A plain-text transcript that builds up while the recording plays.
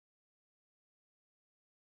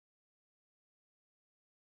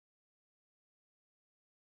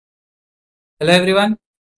Hello everyone,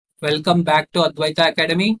 welcome back to ADVAITHA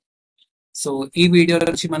Academy. So ఈ video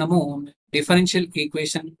నుంచి మనము డిఫరెన్షియల్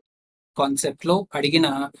ఈక్వేషన్ కాన్సెప్ట్ లో అడిగిన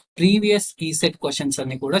ప్రీవియస్ ఈసెట్ క్వశ్చన్స్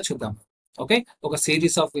అన్ని కూడా చూద్దాం. ఓకే, ఒక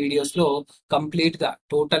సిరీస్ ఆఫ్ వీడియోస్ లో కంప్లీట్ గా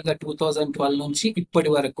టోటల్ గా 2012 నుంచి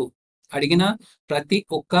ఇప్పటి వరకు అడిగిన ప్రతి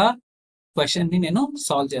ఒక్క క్వశ్చన్ ని నేను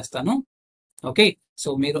సాల్వ్ చేస్తాను. ఓకే, సో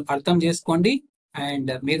మీరు అర్థం చేసుకోండి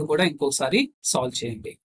అండ్ మీరు కూడా ఇంకోసారి సాల్వ్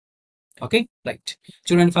చేయండి. Okay, right.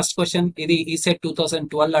 చూడండి, ఫస్ట్ క్వశ్చన్ ఇది ECET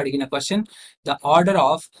 2012 అడిగిన question. The order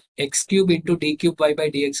of x cube into d cube y by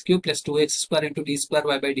dx cube plus 2x square into d square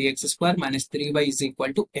y by dx square minus 3y is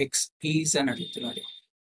equal to x is అని అడుగుతున్నాడు.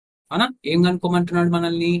 అవునా, ఏం కనుక్కోమంటున్నాడు?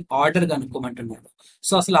 మనల్ని order కనుక్కోమంటున్నాడు.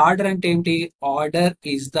 So అసలు order అంటే ఏంటి? Order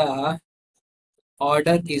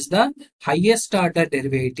is the highest order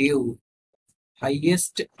derivative.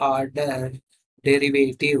 Highest order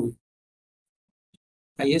derivative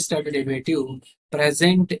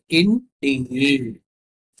present in DE.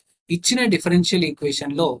 ఇచ్చిన differential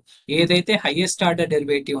equation లో ఏదైతే హైయెస్ట్ ఆర్డర్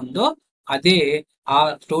డెరివేటివ్ ఉందో అదే ఆ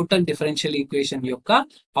టోటల్ డిఫరెన్షియల్ ఈక్వేషన్ యొక్క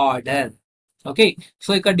ఆర్డర్. ఓకే,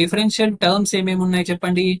 సో ఇక్కడ డిఫరెన్షియల్ టర్మ్స్ ఏమేమి ఉన్నాయి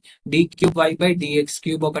చెప్పండి. D cube y by dx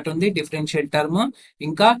cube ఒకటి ఉంది డిఫరెన్షియల్ టర్మ్,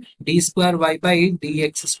 ఇంకా D square y by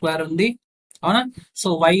dx square ఉంది. అవునా, సో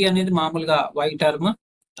వై అనేది మామూలుగా వై టర్మ్,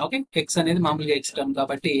 ఓకే, ఎక్స్ అనేది మామూలుగా ఎక్స్ టర్మ్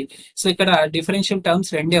కాబట్టి సో ఇక్కడ డిఫరెన్షియల్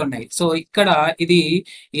టర్మ్స్ రెండే ఉన్నాయి. సో ఇక్కడ ఇది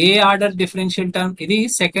ఏ ఆర్డర్ డిఫరెన్షియల్ టర్మ్? ఇది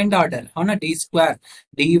సెకండ్ ఆర్డర్. అవునా, D square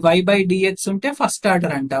DY by dx ఉంటే ఫస్ట్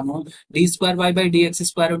ఆర్డర్ అంటాము, D square y by dx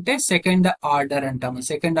square ఉంటే సెకండ్ ఆర్డర్ అంటాము,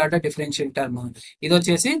 సెకండ్ ఆర్డర్ డిఫరెన్షియల్ టర్మ్. ఇది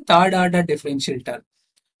వచ్చేసి third order differential term.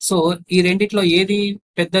 So ఈ రెండిట్లో ఏది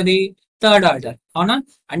పెద్దది? Third order. అవునా,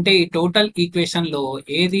 అంటే ఈ టోటల్ ఈక్వేషన్ లో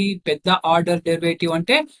ఏది పెద్ద ఆర్డర్ డెరివేటివ్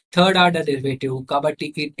అంటే థర్డ్ ఆర్డర్ డెరివేటివ్. కాబట్టి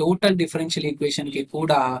ఈ టోటల్ డిఫరెన్షియల్ ఈక్వేషన్ కి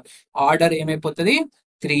కూడా ఆర్డర్ ఏమైపోతుంది?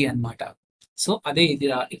 3 అన్నమాట. సో అదే ఇది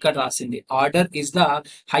ఇక్కడ రాసింది. Order is the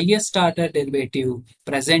highest order derivative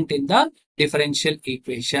present in the differential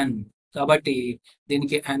equation. కాబట్టి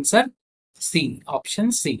దీనికి ఆన్సర్ సి,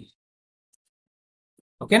 ఆప్షన్ సి.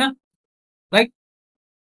 ఓకేనా, రైట్.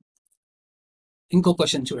 ఇంకో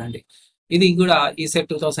క్వశ్చన్ చూడండి, ఇది కూడా ECET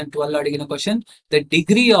 2012 అడిగిన question. The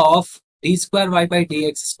degree of D square y by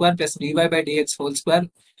dx square plus DY by dx whole square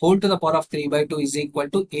whole to the power of 3/2 is equal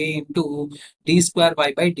to A into D square y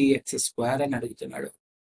by dx square అని అడుగుతున్నాడు.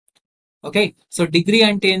 Okay, so degree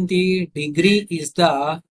అంటే ఏంటి? Degree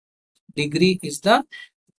is the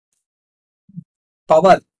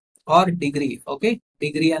power are degree. Okay,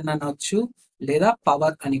 degree అని అనొచ్చు లేదా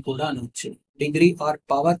power అని కూడా అనొచ్చు. Degree or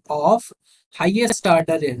power of highest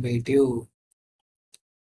order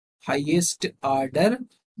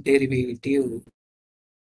derivative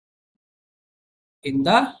in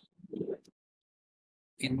the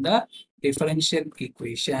differential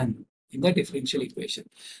equation.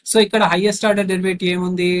 So ఇక్కడ హైయెస్ట్ ఆర్డర్ డెరివేటివ్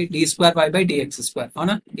ఏముంది? D square y by dx square.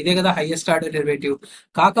 అవునా, ఇదే కదా హైయెస్ట్ ఆర్డర్ డెరివేటివ్.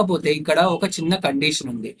 కాకపోతే ఇక్కడ ఒక చిన్న కండిషన్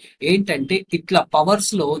ఉంది. ఏంటంటే ఇట్లా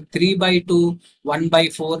పవర్స్ లో 3/2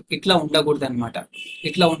 1/4 ఇట్లా ఉండకూడదు అనమాట.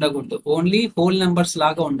 ఇట్లా ఉండకూడదు, ఓన్లీ హోల్ నెంబర్స్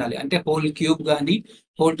లాగా ఉండాలి. అంటే హోల్ క్యూబ్ గానీ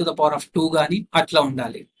whole to the power of 2 గానీ అట్లా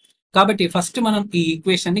ఉండాలి. కాబట్టి ఫస్ట్ మనం ఈ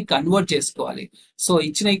ఈక్వేషన్ ని కన్వర్ట్ చేసుకోవాలి. సో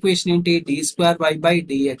ఇచ్చిన ఈక్వేషన్ ఏంటి? D square y by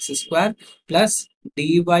dx square plus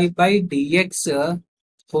DY by dx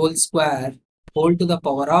whole square whole to the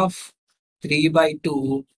power of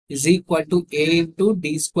 3/2 is equal to A into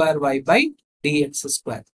D square y by dx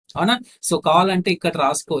square. అవునా, so కావాలంటే ఇక్కడ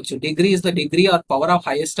రాసుకోవచ్చు. Degree is the degree or power of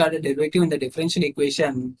highest order derivative in the differential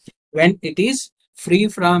equation when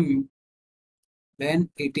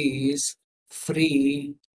it is free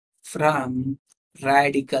from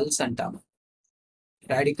radicals అంటాము.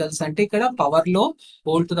 Radicals అంటే ఇక్కడ power లో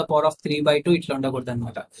whole to the power of 3/2 ఇట్లా ఉండకూడదు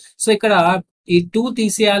అనమాట. సో ఇక్కడ ఈ 2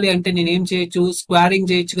 తీసేయాలి అంటే నేనేం చేయొచ్చు? స్క్వేరింగ్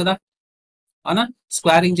చేయొచ్చు కదా. అవునా,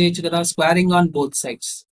 స్క్వేరింగ్ చేయొచ్చు కదా. Squaring on both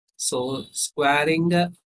sides. So squaring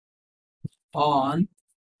on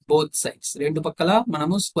both sides, రెండు పక్కల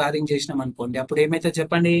మనము స్క్వేరింగ్ చేసినాం అనుకోండి, అప్పుడు ఏమైతే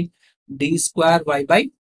చెప్పండి? డి స్క్వేర్ వై బై,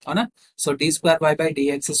 అవునా, so D square y by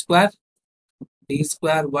dx square, D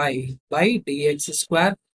square y by dx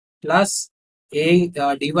square plus A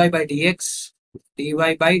DY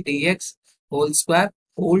by dx whole square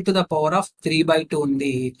whole to the power of 3/2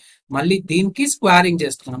 ఉంది. మళ్ళీ దీనికి స్క్వేరింగ్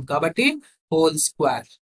చేస్తున్నాం కాబట్టి whole square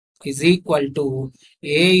is equal to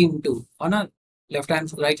A into, అవునా,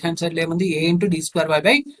 right hand side లో ఏముంది? ఏ into D square y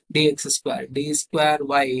by dx square, D square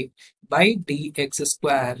y by dx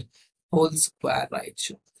square whole square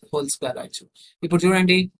రాయొచ్చు. ఇప్పుడు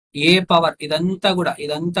చూడండి, ఏ పవర్ ఇదంతా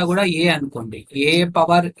కూడా ఏ అనుకోండి. ఏ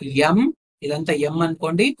పవర్ ఎం ఇదంతా m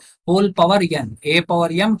అనుకోండి, whole power n, a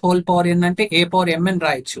power m whole power n అంటే a పవర్ m అని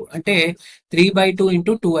రాయొచ్చు. అంటే 3/2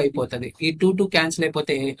 ఇంటూ 2 అయిపోతుంది. ఈ 2 క్యాన్సిల్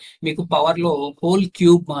అయిపోతే మీకు పవర్ లో హోల్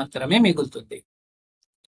క్యూబ్ మాత్రమే మిగులుతుంది.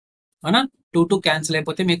 అవునా, 2 క్యాన్సిల్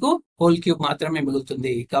అయిపోతే మీకు హోల్ క్యూబ్ మాత్రమే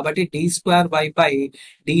మిగులుతుంది. కాబట్టి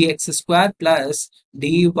d²y/dx² plus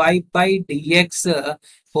dy/dx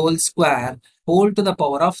whole square whole to the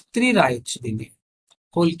power of 3 రాయొచ్చు. దీన్ని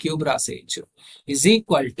whole cube రాసేయచ్చు. Is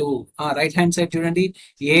equal to right hand side చూడండి,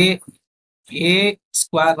 ఏ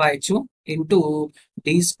స్క్వేర్ రాయొచ్చు ఇంటూ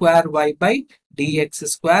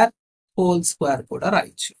d²y/dx² హోల్ స్క్వేర్ కూడా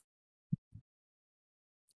రాయొచ్చు.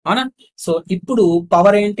 అవునా, సో ఇప్పుడు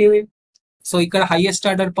పవర్ ఏంటి? సో ఇక్కడ హైయెస్ట్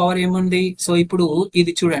ఆర్డర్ పవర్ ఏముంది? సో ఇప్పుడు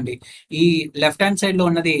ఇది చూడండి, ఈ లెఫ్ట్ హ్యాండ్ సైడ్ లో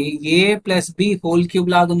ఉన్నది a plus B whole cube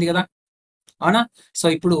లాగా ఉంది కదా. అవునా, సో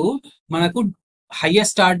ఇప్పుడు మనకు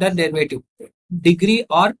highest order derivative, degree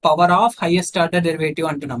or power of highest order derivative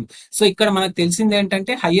అంటున్నాం. సో ఇక్కడ మనకు తెలిసింది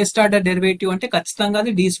ఏంటంటే హైయెస్ట్ ఆర్డర్ డెరివేటివ్ అంటే ఖచ్చితంగా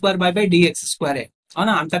అది d²y/dx².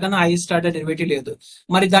 అవునా, అంతకన్నా హైయెస్ట్ ఆర్డర్ డెరివేటివ్ లేదు.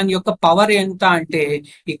 మరి దాని యొక్క పవర్ ఎంత అంటే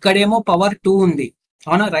ఇక్కడేమో పవర్ 2 ఉంది.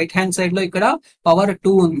 అవునా, రైట్ హ్యాండ్ సైడ్ లో ఇక్కడ పవర్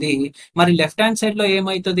 2 ఉంది. మరి లెఫ్ట్ హ్యాండ్ సైడ్ లో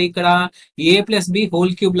ఏమైతుంది? ఇక్కడ a plus B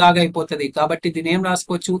whole cube లాగా అయిపోతుంది. కాబట్టి దీని ఏం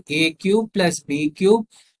రాసుకోవచ్చు? a³ plus b³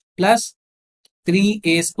 plus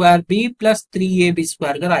 3a²b plus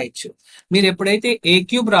 3ab² గా రాయొచ్చు. మీరు ఎప్పుడైతే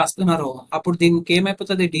a³ రాస్తున్నారో అప్పుడు దీనికి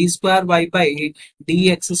ఏమైపోతుంది?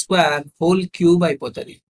 d²y/dx² హోల్ క్యూబ్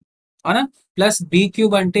అయిపోతుంది. అవునా, ప్లస్ b³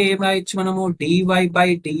 అంటే ఏం రాయొచ్చు మనము?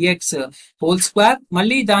 dy/dx హోల్ స్క్వేర్,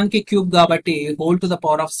 మళ్ళీ దానికి క్యూబ్ కాబట్టి whole to the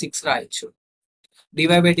power of 6 రాయొచ్చు.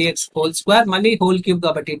 dy/dx హోల్ స్క్వేర్ మళ్ళీ హోల్ క్యూబ్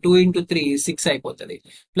కాబట్టి 2 × 3 6 అయిపోతుంది.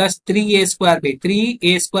 ప్లస్ 3a²b,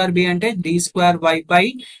 3a²b అంటే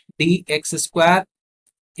d²y/dx²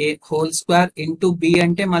 a whole square into b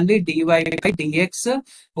అంటే మళ్ళీ dy/dx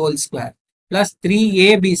whole square plus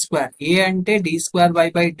 3ab², a అంటే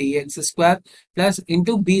d²y/dx² ప్లస్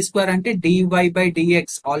ఇంటూ b² అంటే dy/dx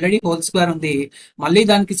ఆల్రెడీ హోల్ స్క్వేర్ ఉంది, మళ్ళీ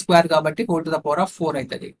దానికి స్క్వేర్ కాబట్టి whole to the power of 4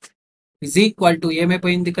 అవుతుంది. ఇజ్ ఈక్వల్ టు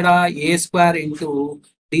ఏమైపోయింది ఇక్కడ? a² into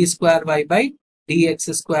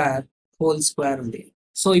d²y/dx² whole square ఉంది.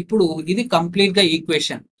 సో ఇప్పుడు ఇది కంప్లీట్ గా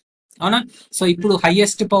ఈక్వేషన్. అవునా, సో ఇప్పుడు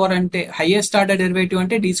హైయెస్ట్ పవర్ అంటే హైయెస్ట్ ఆర్డర్ డెరివేటివ్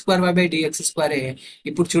అంటే d²y/dx².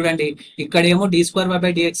 ఇప్పుడు చూడండి, ఇక్కడేమో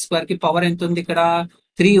d²y/dx² కి పవర్ ఎంత ఉంది? ఇక్కడ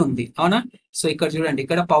 3 ఉంది. అవునా, సో ఇక్కడ చూడండి,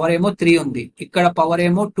 ఇక్కడ పవర్ ఏమో 3 ఉంది, ఇక్కడ పవర్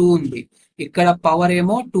ఏమో 2 ఉంది, ఇక్కడ పవర్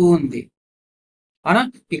ఏమో 2 ఉంది. అవునా,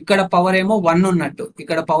 ఇక్కడ పవర్ ఏమో 1 ఉన్నట్టు,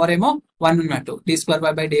 ఇక్కడ పవర్ ఏమో 1 ఉన్నట్టు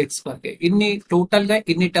d²y/dx² కి. ఇన్ని టోటల్ గా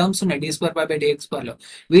ఇన్ని టర్మ్స్ ఉన్నాయి d²y/dx² లో.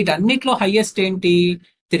 వీటన్నిటిలో హైయెస్ట్ ఏంటి?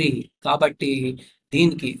 3. కాబట్టి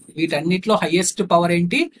దీనికి వీటన్నిటిలో హైయెస్ట్ పవర్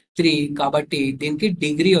ఏంటి? 3. కాబట్టి దీనికి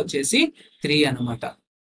డిగ్రీ వచ్చేసి 3 అనమాట.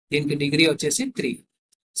 దీనికి డిగ్రీ వచ్చేసి 3.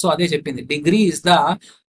 సో అదే చెప్పింది, degree is the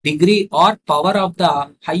degree or power of the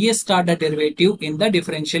highest order derivative in the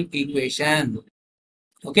differential equation.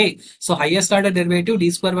 Okay, so highest order derivative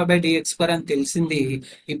d²y/dx² అని తెలిసింది.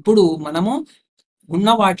 ఇప్పుడు మనము ఉన్న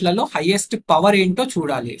వాటిలలో హైయెస్ట్ పవర్ ఏంటో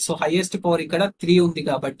చూడాలి. సో హైయెస్ట్ పవర్ ఇక్కడ 3 ఉంది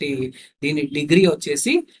కాబట్టి దీని డిగ్రీ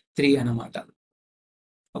వచ్చేసి 3 అనమాట.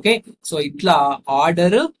 ఓకే, సో ఇట్లా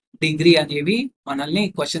ఆర్డర్, డిగ్రీ అనేవి మనల్ని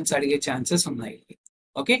క్వశ్చన్స్ అడిగే ఛాన్సెస్ ఉన్నాయి.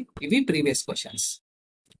 ఓకే, ఇవి ప్రీవియస్ క్వశ్చన్స్.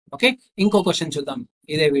 ఓకే, ఇంకో క్వశ్చన్ చూద్దాం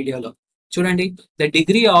ఇదే వీడియోలో. చూడండి, the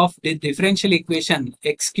degree of the differential equation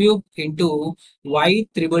x³ into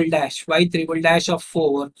y∭ of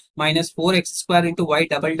 4 minus 4x² into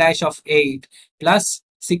y∭ of 8 plus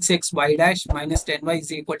 6xy' minus 10y is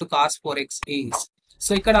equal to cos 4x is.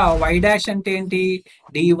 So ఇక్కడ y' అంటే ఏంటి?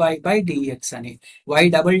 dy/dx అని.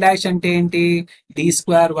 y∭ అంటే ఏంటి?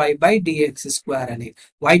 d²y/dx² అని.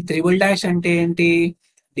 y∭ అంటే ఏంటి?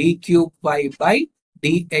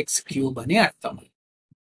 d³y/dx³ అని అర్థం.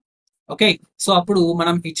 ఓకే, సో అప్పుడు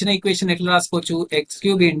మనం ఇచ్చిన ఈక్వేషన్ ఎట్లా రాసుకోవచ్చు? x³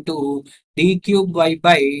 into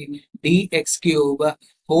d³y/dx³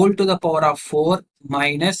 whole to the power of 4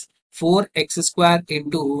 minus 4x²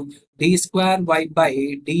 into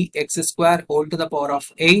d²y/dx² whole to the power of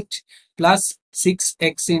 8 plus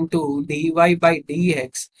 6x into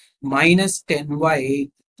dy/dx minus 10y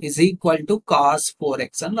is equal to cos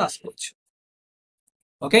 4x అని రాసుకోవచ్చు.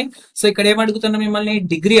 Okay, so ఇక్కడ ఏం అడుగుతున్నా? మిమ్మల్ని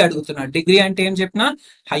degree అడుగుతున్నా. Degree అంటే ఏం చెప్పినా?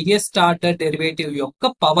 హైయెస్ట్ ఆర్డర్ డెరివేటివ్ యొక్క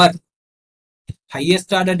పవర్.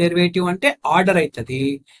 హైయెస్ట్ ఆర్డర్ డెరివేటివ్ అంటే ఆర్డర్ అవుతుంది,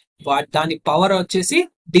 దాని పవర్ వచ్చేసి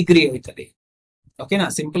డిగ్రీ అవుతుంది. ఓకేనా,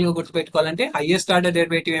 సింపుల్ గా గుర్తుపెట్టుకోవాలంటే హైయెస్ట్ ఆర్డర్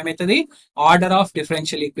డెరివేటివ్ ఏమవుతుంది? ఆర్డర్ ఆఫ్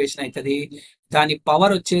డిఫరెన్షియల్ ఈక్వేషన్ అవుతుంది, దాని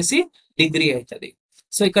పవర్ వచ్చేసి డిగ్రీ అవుతుంది.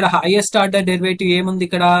 సో ఇక్కడ హైయెస్ట్ ఆర్డర్ డెరివేటివ్ ఏముంది?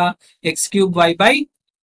 ఇక్కడ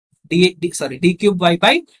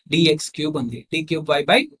d³y/dx³ ఉంది,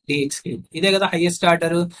 d³y/dx³. ఇదే కదా హైయెస్ట్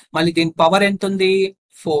ఆర్డర్. మళ్ళీ దీని పవర్ ఎంత ఉంది?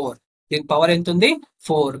 4. దీని పవర్ ఎంత ఉంది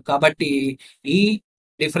 4. కాబట్టి ఈ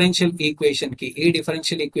డిఫరెన్షియల్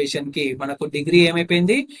ఈక్వేషన్ కి మనకు డిగ్రీ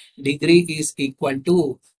ఏమైపోయింది, డిగ్రీ ఈజ్ ఈక్వల్ టు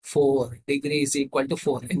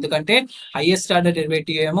 4. ఎందుకంటే హైయెస్ట్ ఆర్డర్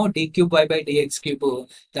డెరివేటివ్ ఏమో d³ / dx³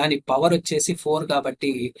 దాని పవర్ వచ్చేసి 4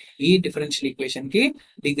 కాబట్టి ఈ డిఫరెన్షియల్ ఈక్వేషన్ కి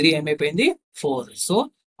డిగ్రీ ఏమైపోయింది 4. So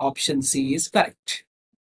option C is correct.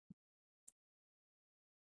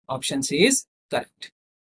 Option C is correct.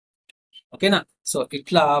 ఓకేనా. సో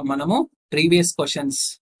ఇట్లా మనము ప్రీవియస్ క్వశ్చన్స్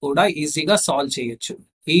కూడా ఈజీగా సాల్వ్ చేయొచ్చు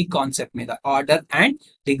ఈ కాన్సెప్ట్ మీద, ఆర్డర్ అండ్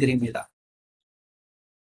డిగ్రీ మీద.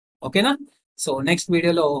 ఓకేనా. సో నెక్స్ట్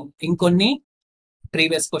వీడియోలో ఇంకొన్ని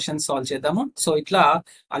ప్రీవియస్ క్వశ్చన్స్ సాల్వ్ చేద్దాము. సో ఇట్లా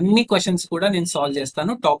అన్ని క్వశ్చన్స్ కూడా నేను సాల్వ్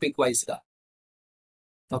చేస్తాను టాపిక్ వైజ్ గా.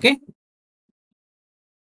 Okay,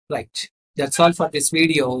 right. That's all for this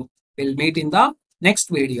video. Will meet in the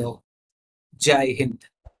next video. జై హింద్.